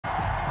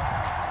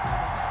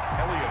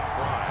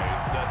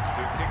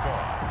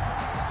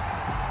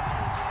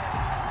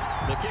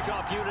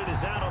kickoff unit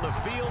is out on the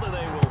field, and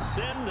they will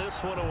send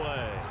this one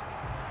away.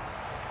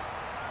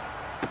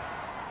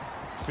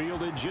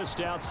 Fielded just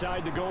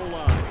outside the goal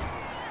line.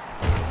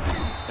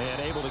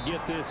 And able to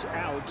get this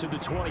out to the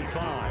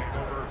 25.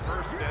 Over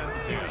 1st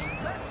and 10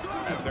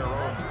 at their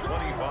own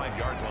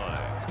 25-yard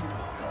line.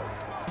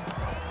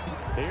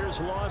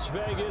 Here's Las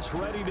Vegas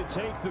ready to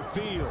take the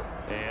field.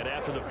 And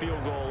after the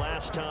field goal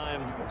last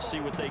time, see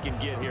what they can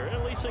get here.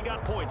 At least they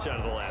got points out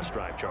of the last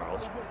drive,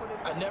 Charles.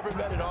 I never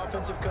met an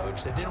offensive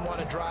coach that didn't want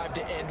to drive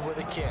to end with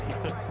a kick.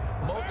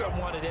 Most of them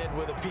wanted to end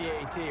with a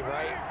PAT,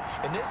 right?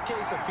 In this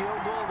case, a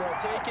field goal, they'll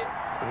take it.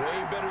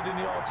 Way better than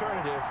the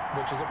alternative,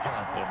 which is a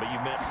punt. Yeah, but you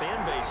met fan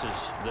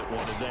bases that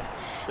wanted that,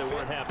 that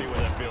weren't happy with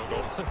that field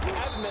goal. I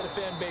haven't met a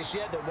fan base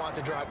yet that wants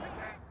to drive.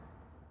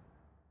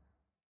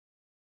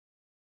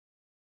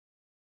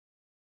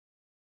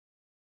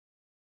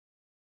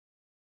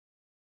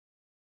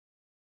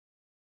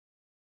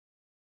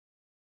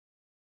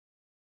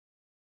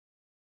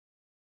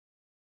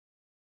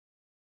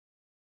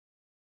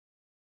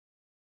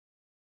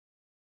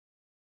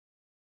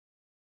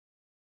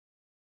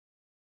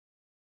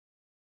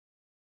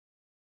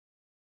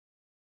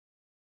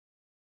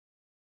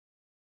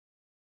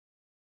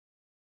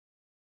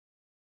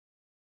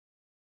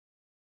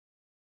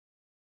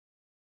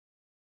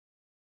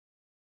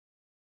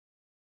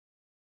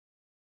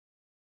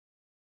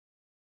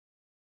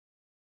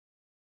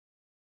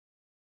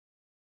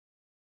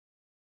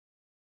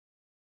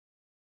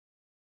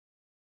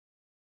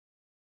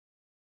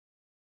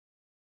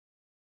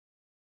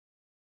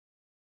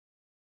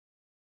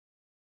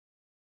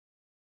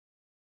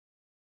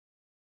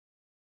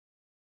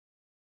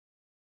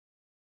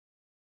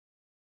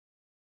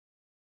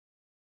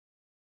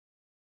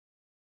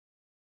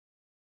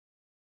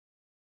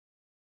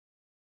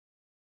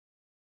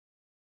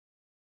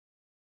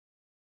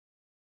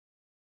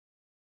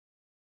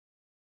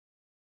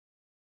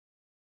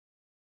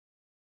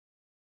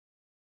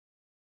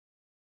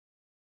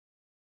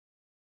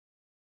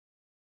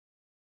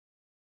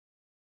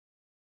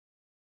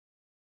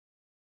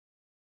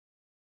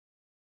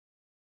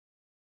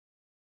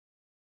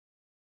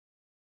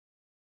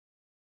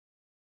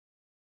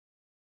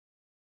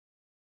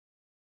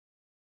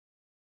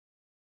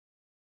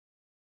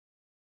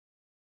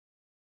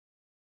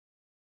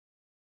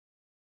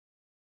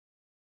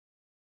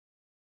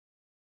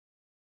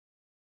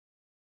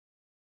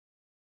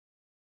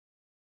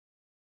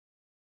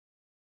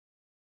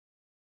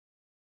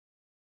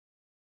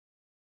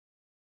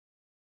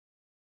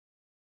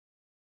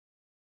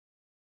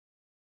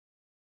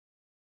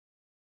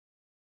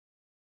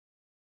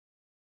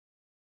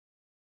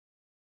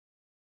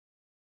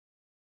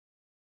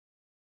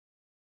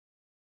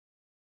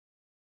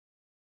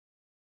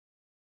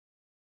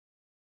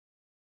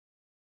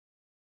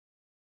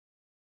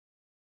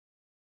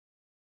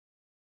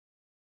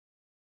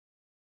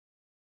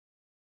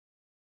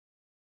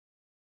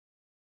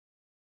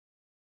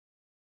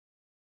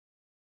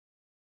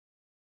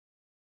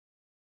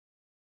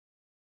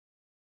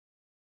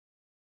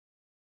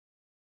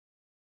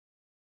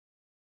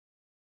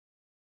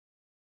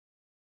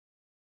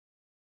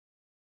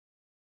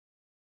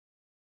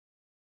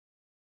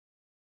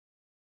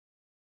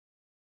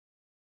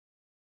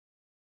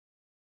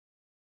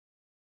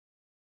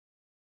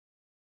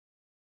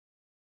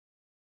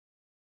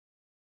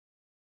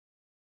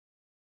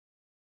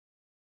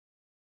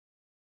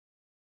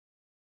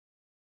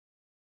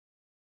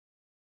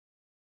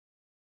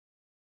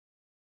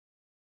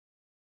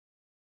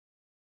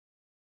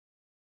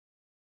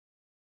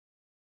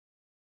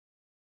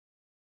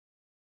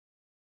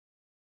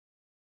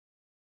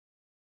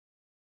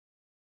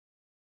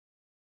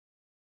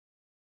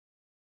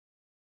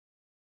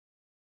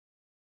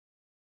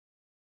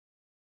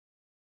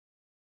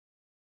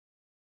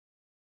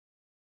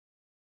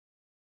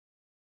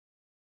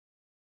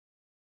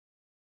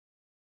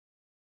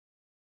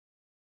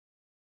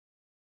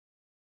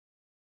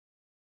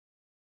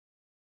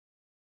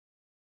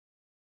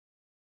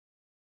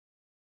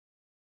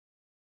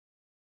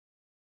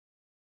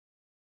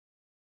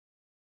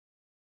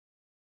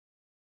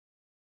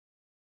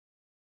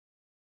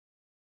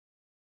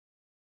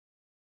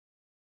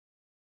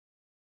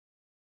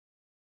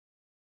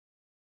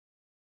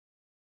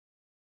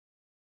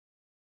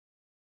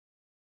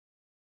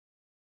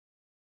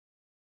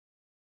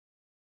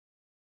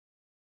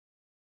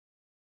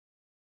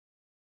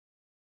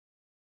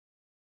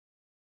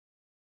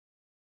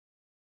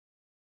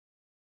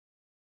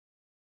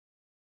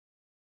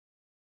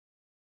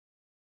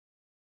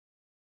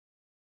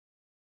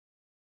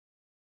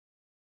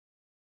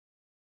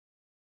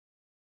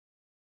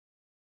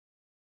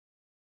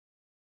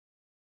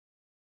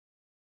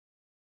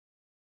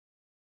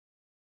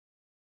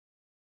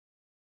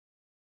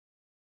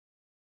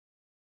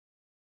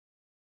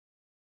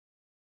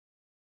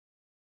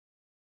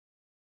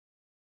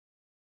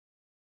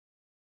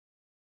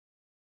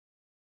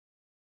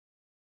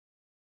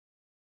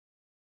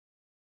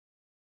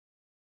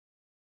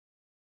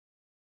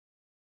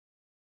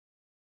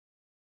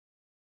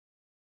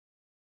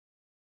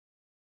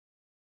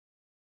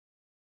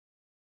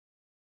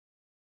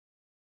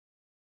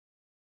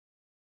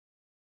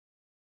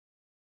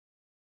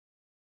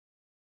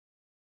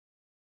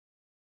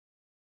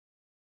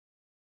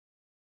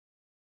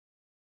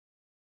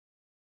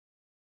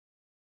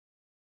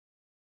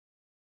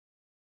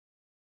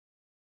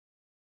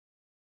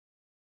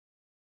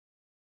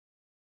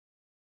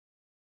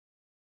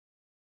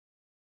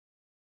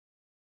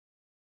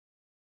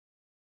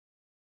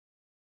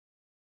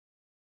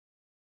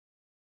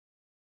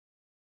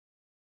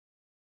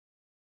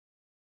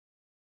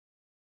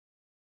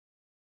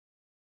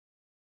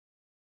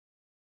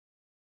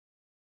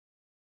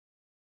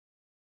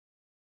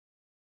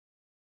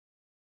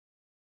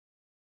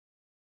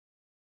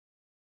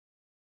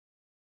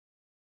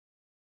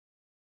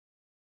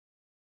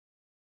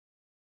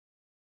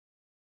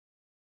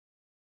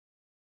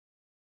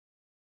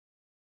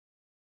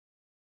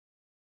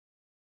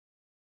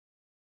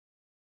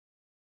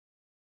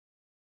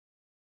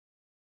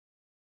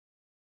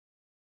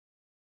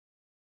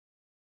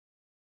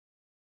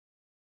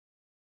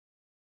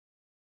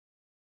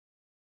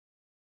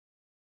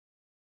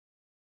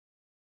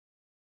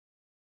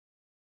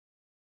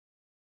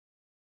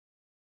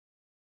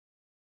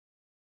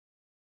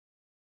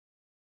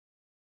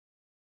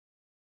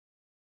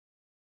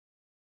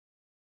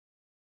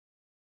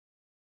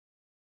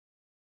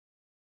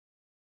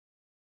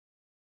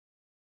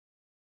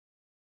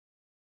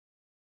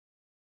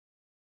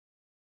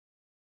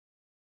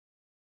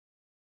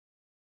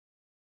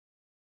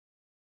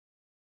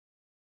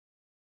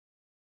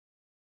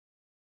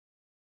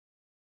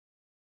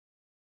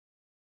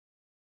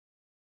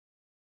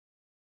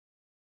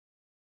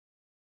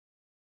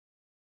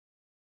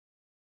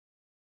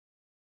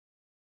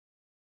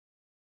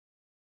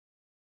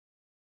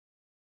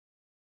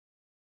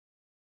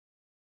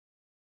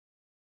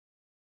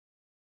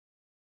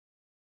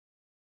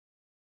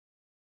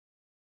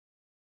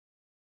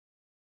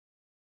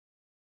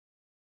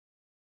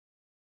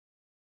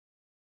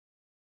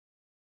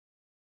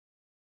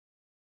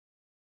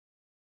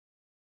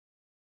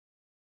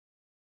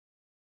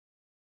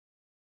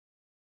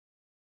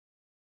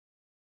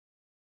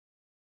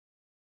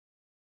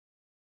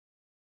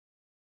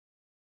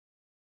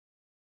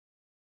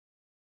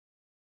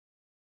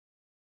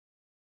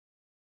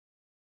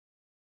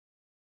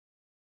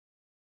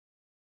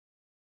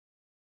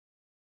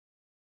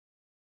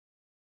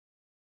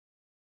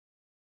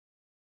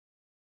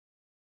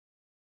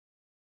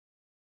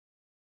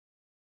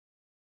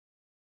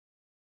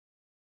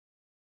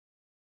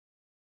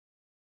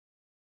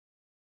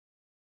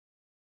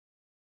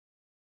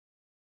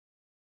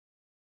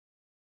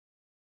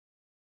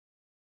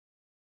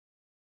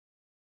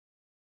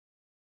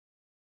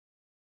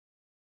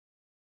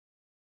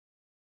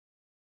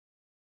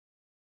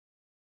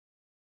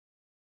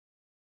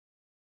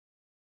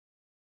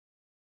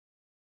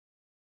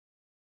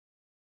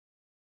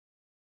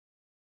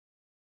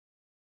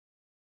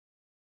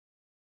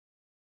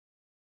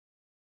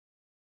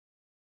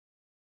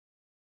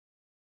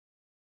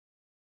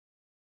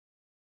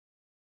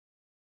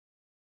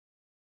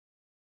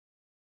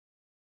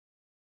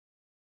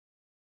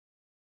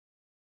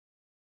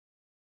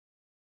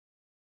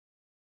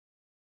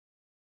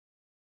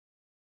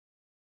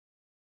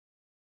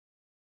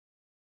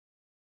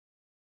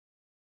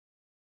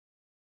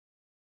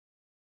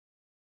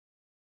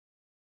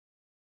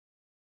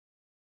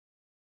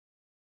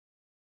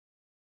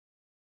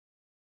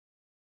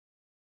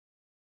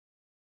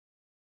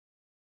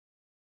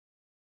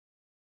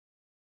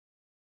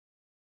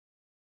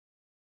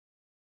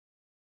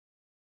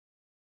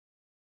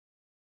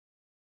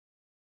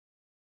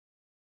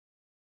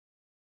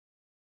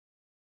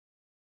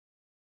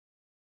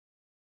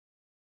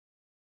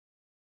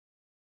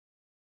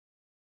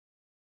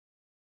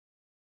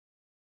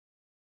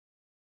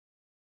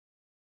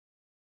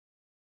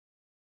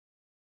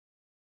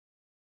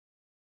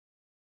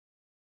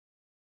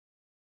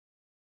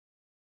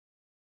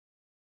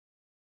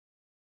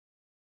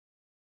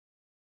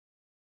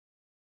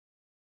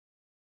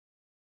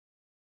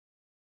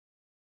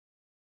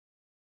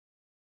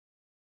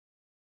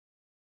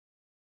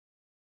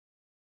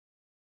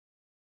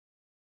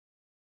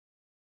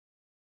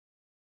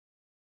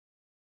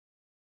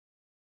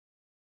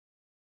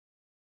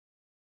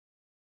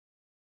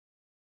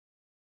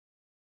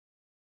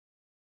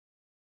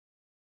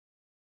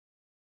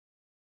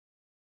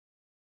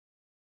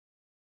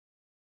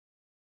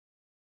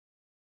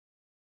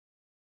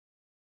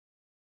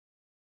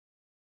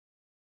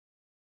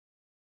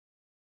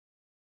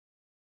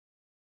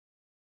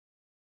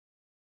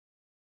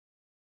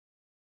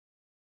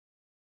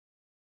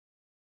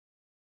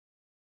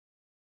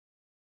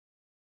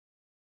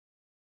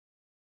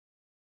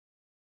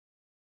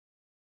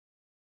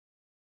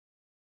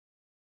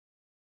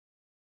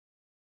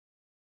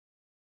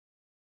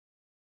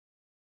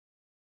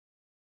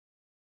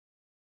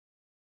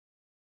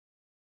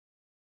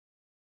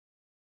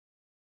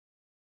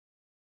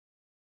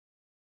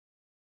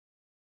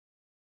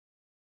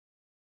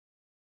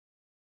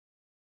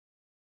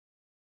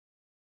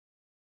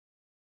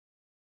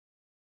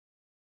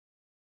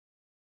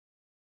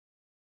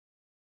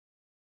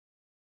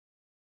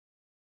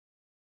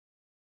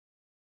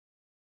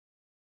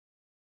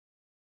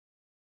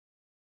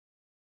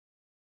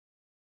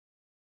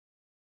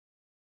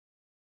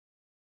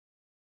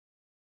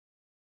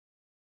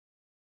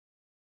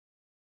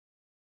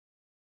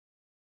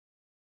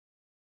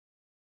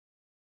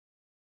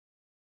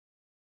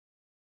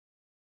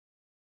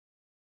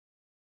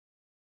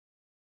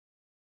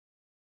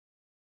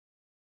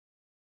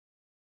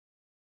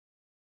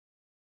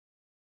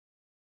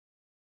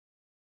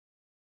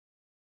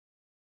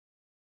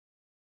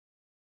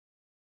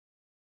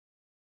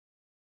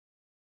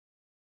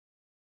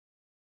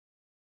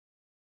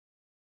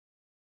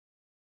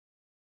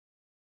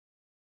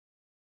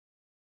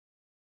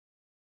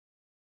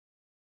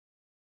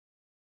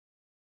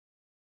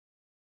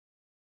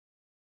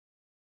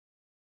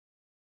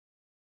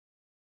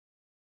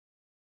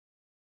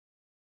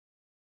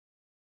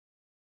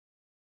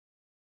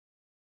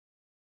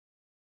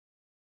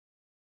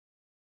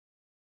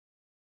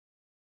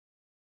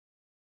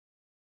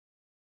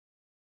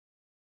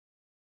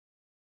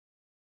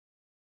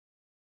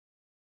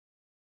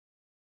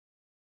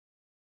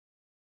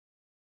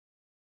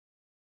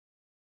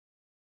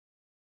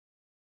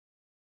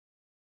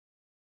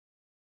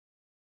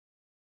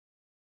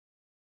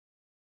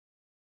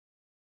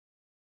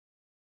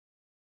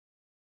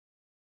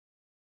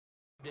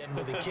 In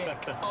with a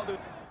kick.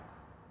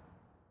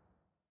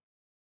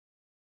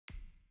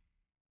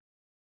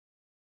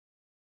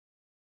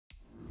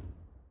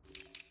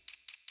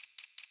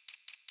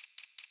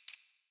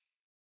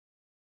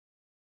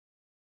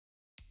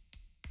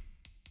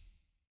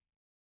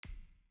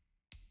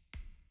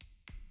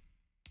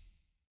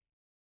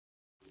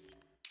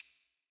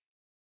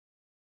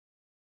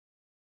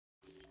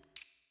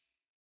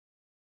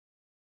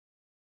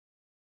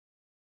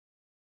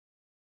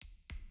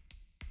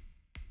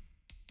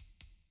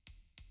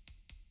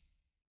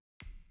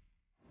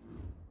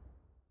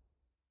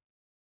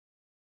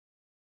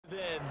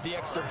 Then the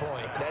extra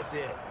point. That's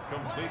it.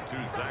 Complete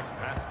to Zach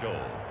Pascal.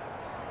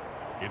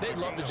 They'd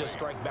love to just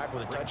strike back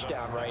with a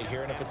touchdown right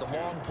here, and if it's a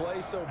long play,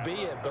 so be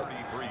it. But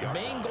the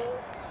main goal,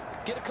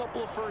 get a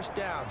couple of first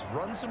downs,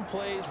 run some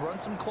plays, run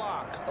some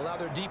clock, allow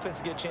their defense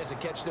to get a chance to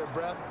catch their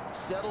breath,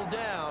 settle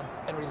down,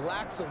 and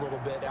relax a little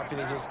bit after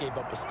they just gave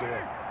up a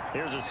score.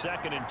 Here's a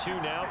 2nd and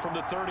 2 now from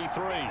the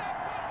 33.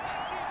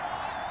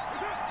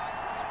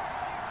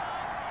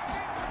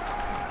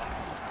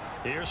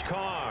 Here's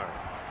Carr.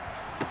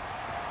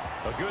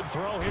 A good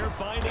throw here,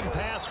 finding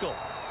Pascal.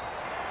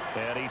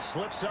 And he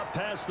slips up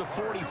past the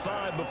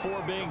 45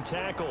 before being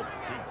tackled.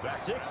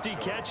 60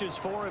 catches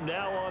for him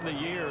now on the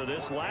year.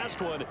 This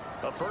last one,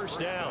 a first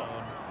down.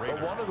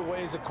 But one of the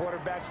ways that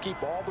quarterbacks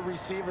keep all the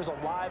receivers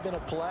alive in a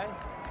play,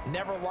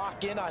 never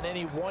lock in on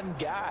any one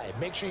guy.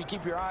 Make sure you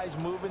keep your eyes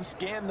moving,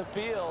 scan the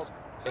field.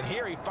 And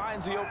here he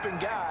finds the open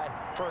guy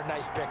for a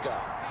nice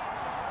pickup.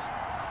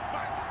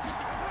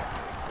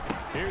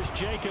 Here's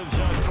Jacobs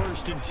on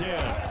 1st and 10.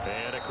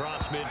 And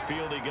across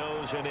midfield he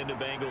goes and into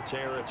Bengal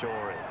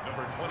territory.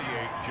 Number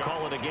 28,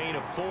 Call it a gain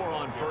of 4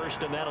 on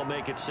 1st, and that'll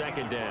make it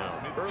 2nd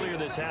down. Earlier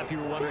this half, you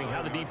were wondering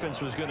how the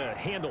defense was going to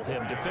handle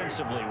him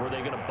defensively. Were they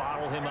going to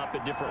bottle him up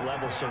at different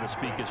levels, so to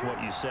speak, is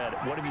what you said.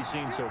 What have you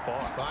seen so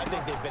far? Well, I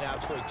think they've been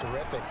absolutely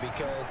terrific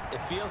because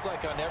it feels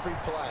like on every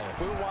play,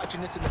 if we were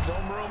watching this in the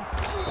film room,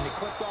 when he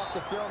clicked off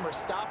the film or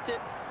stopped it,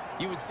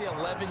 you would see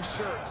 11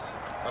 shirts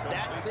of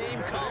that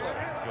same color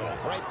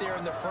right there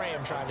in the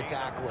frame trying to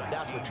tackle him.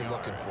 That's what you're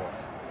looking for.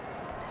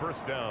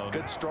 First down.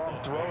 Good strong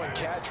throw and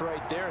catch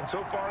right there. And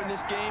so far in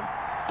this game,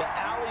 the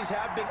alleys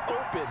have been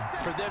open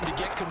for them to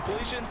get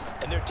completions,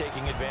 and they're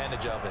taking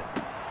advantage of it.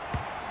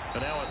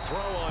 And now a throw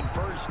on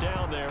 1st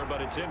down there,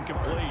 but it's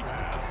incomplete.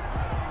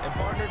 And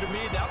partner, to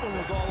me, that one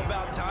was all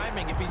about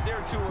timing. If he's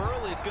there too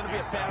early, it's going to be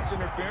a pass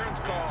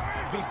interference call.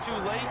 If he's too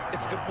late,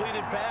 it's a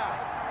completed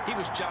pass. He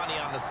was Johnny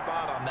on the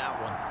spot on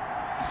that one.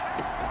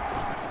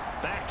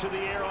 Back to the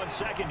air on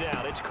 2nd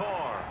down. It's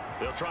Carr.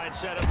 They'll try and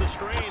set up the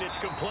screen. It's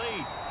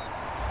complete.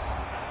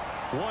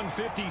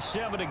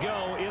 1:57 to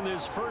go in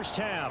this first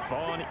half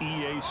on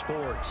EA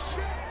Sports.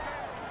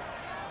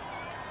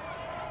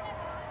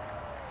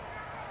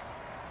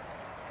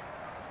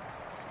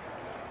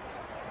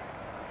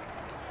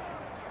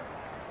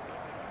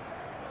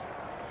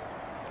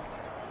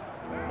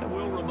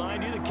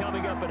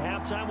 Coming up at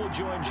halftime, we'll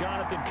join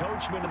Jonathan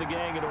Coachman and the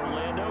gang in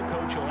Orlando.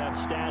 Coach will have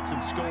stats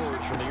and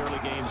scores from the early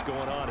games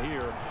going on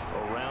here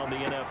around the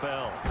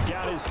NFL.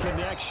 Got his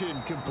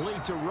connection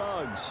complete to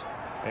Ruggs.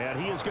 And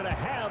he is going to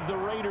have the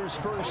Raiders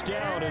first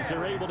down as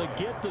they're able to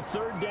get the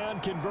 3rd down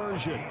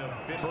conversion.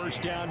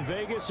 First down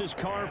Vegas as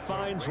Carr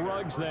finds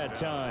Ruggs that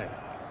time.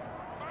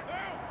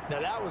 Now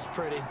that was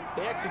pretty.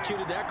 They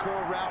executed that curl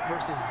route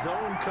versus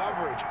zone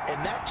coverage, and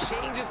that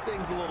changes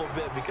things a little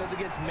bit because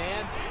against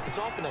man, it's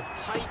often a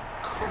tight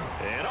curl.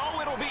 And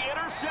oh, it'll be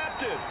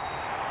intercepted.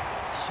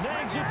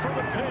 Snags it for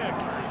the pick.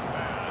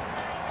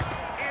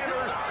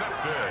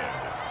 Intercepted.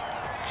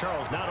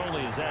 Charles, not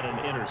only is that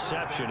an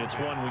interception, it's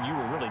one when you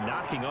were really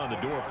knocking on the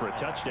door for a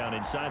touchdown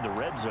inside the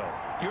red zone.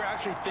 You're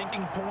actually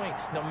thinking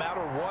points. No matter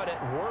what, at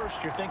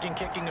worst, you're thinking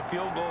kicking a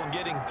field goal and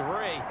getting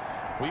 3.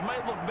 We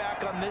might look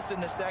back on this in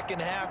the second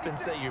half and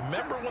say, you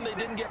remember when they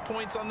didn't get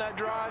points on that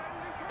drive?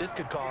 This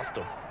could cost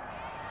them.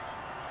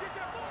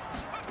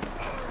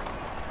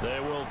 They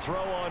will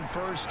throw on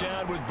 1st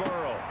down with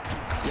Burrow.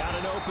 Got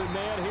an open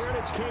man here, and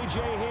it's K.J.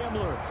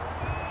 Hamler.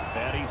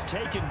 And he's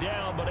taken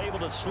down, but able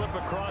to slip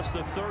across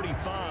the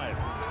 35.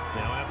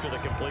 Now, after the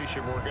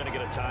completion, we're going to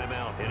get a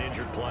timeout, an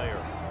injured player.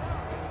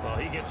 Well,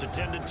 he gets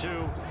attended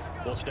to.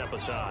 We'll step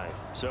aside.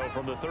 So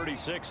from the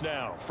 36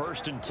 now,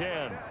 1st and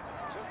 10.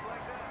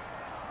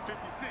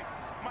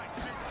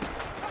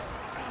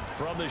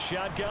 From the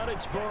shotgun,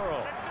 it's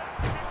Burrow.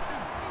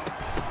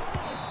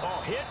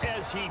 Oh, hit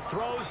as he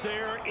throws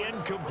there,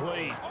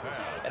 incomplete.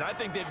 And I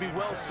think they'd be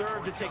well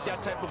served to take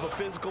that type of a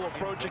physical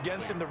approach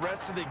against him the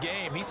rest of the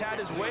game. He's had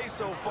his way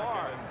so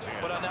far,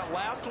 but on that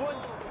last one,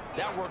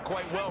 that worked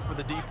quite well for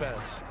the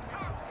defense.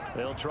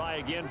 They'll try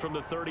again from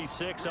the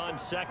 36 on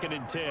 2nd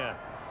and 10.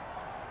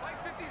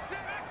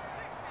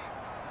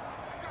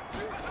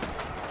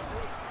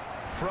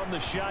 From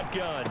the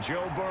shotgun,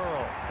 Joe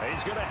Burrow.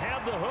 He's going to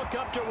have the hook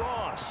up to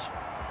Ross.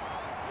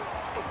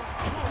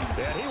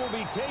 And he will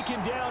be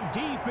taken down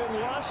deep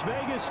in Las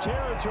Vegas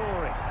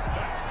territory.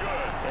 That's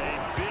good.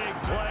 A big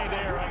play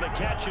there on the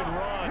catch and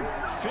run.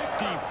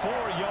 54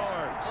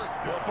 yards.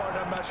 Well,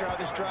 partner, I'm not sure how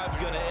this drive's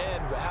going to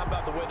end, but how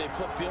about the way they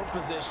flip field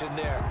position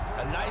there?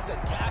 A nice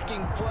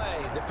attacking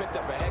play that picked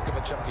up a heck of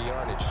a chunk of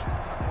yardage.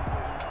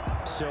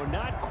 So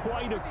not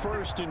quite a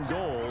 1st and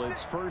goal.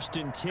 It's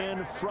 1st and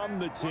 10 from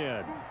the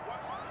 10.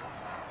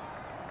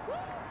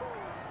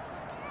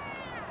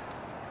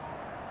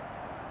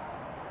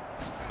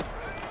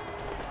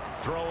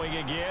 Throwing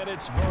again,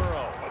 it's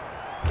Burrow.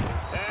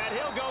 And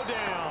he'll go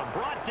down.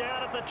 Brought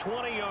down at the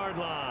 20-yard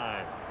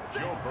line.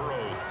 Joe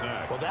Burrow's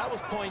sack. Well, that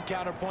was point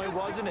counterpoint,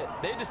 wasn't it?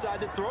 They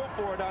decided to throw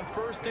for it on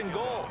 1st and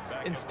goal.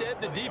 Instead,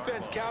 the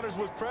defense counters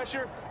with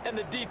pressure, and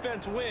the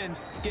defense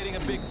wins, getting a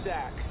big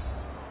sack.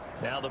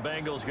 Now the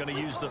Bengals going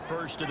to use the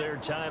first of their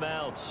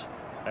timeouts,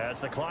 as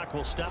the clock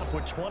will stop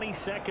with 20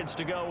 seconds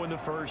to go in the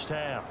first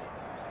half.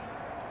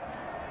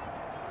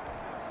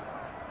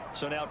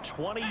 So now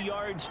 20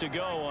 yards to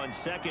go on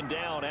 2nd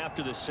down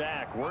after the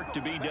sack. Work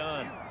to be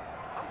done.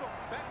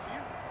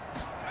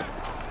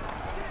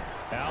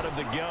 Out of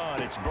the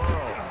gun, it's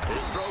Burrow.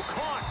 His throw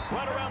caught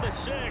right around the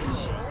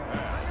 6.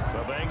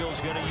 The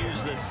Bengals going to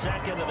use the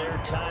 2nd of their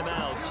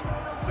timeouts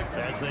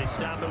as they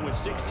stop it with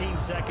 16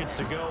 seconds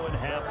to go in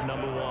half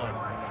number 1.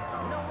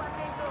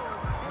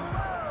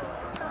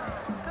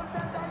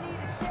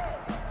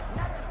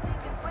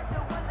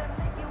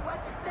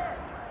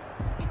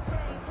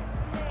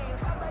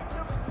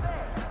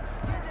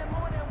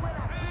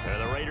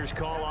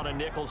 Call on a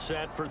nickel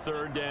set for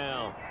 3rd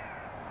down.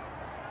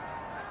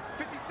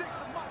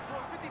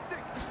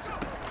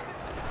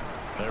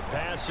 They're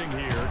passing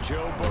here.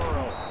 Joe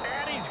Burrow.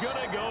 And he's going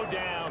to go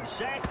down.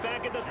 Sacked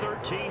back at the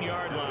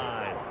 13-yard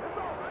line.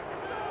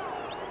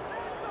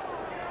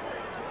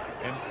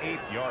 An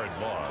 8-yard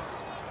loss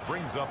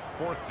brings up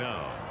 4th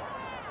down.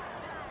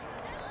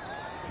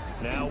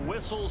 Now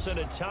whistles and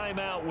a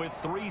timeout with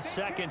 3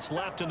 seconds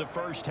left in the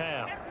first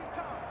half.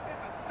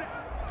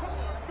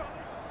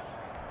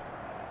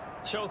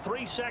 So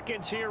 3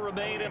 seconds here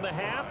remain in the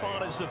half.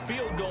 On is the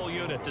field goal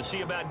unit to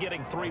see about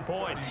getting 3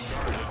 points.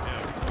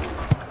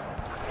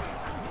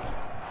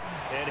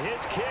 And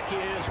his kick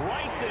is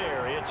right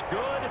there. It's good,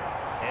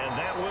 and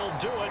that will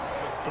do it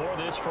for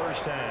this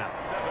first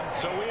half.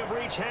 So we have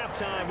reached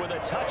halftime with a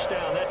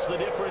touchdown. That's the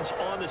difference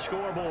on the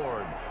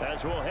scoreboard.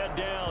 As we'll head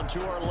down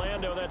to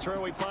Orlando, that's where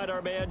we find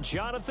our man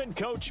Jonathan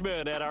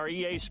Coachman at our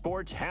EA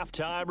Sports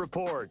Halftime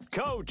Report.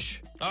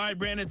 Coach. All right,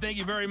 Brandon, thank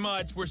you very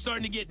much. We're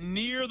starting to get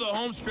near the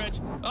home stretch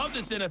of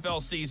this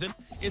NFL season.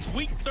 It's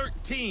Week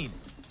 13,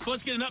 so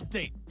let's get an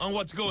update on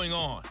what's going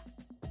on.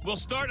 We'll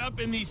start up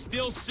in the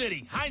Steel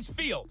City, Heinz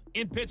Field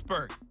in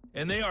Pittsburgh,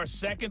 and they are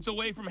seconds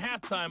away from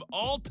halftime,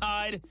 all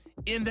tied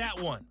in that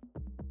one.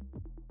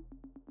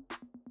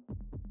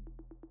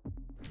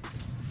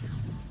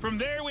 From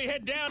there, we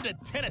head down to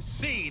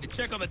Tennessee to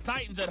check on the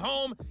Titans at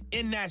home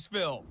in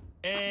Nashville.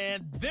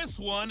 And this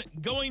one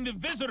going the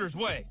visitors'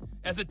 way,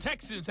 as the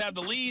Texans have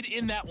the lead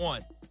in that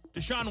one.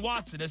 Deshaun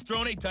Watson has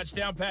thrown a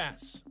touchdown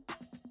pass.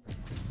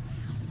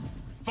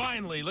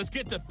 Finally, let's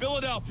get to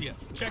Philadelphia.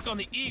 Check on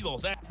the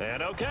Eagles.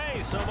 And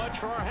okay, so much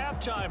for our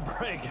halftime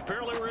break.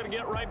 Apparently we're going to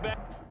get right back.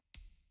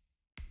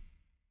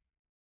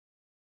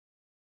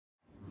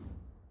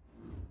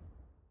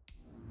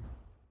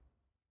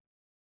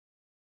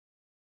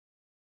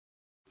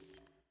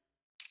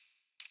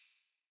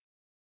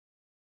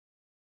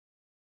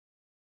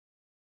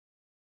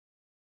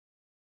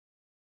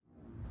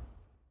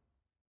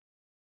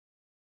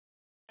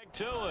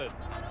 To it.